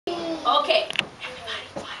Okay, everybody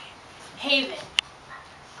quiet. Haven,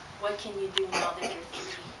 what can you do now that you're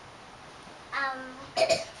 3?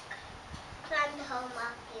 Climb the whole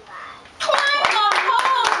monkey bar. Climb the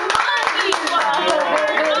whole monkey bar!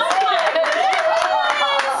 Oh my goodness!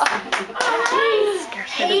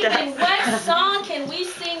 Haven, what song can we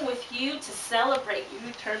sing with you to celebrate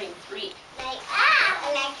you turning 3? I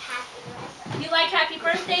like Happy Birthday. You like Happy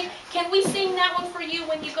Birthday? Can we sing that one for you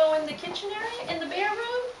when you go in the kitchen area, in the bear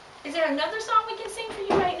room? Is there another song we can sing for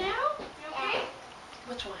you right now? Okay.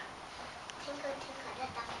 Which one? Twinkle, twinkle, little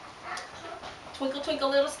star. Twinkle, twinkle,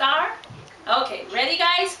 little star? Okay, ready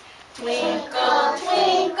guys? Twinkle,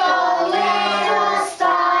 twinkle, little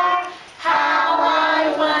star, how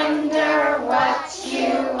I wonder what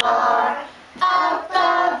you are. Up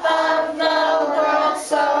above the world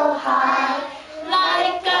so high,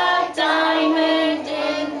 like a diamond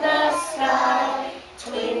in the sky.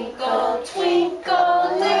 Twinkle,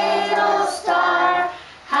 twinkle, little star,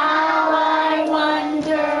 how I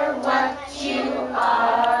wonder what you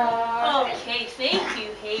are. Okay, thank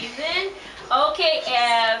you, Haven. Okay,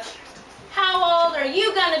 Ev, how old are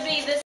you going to be this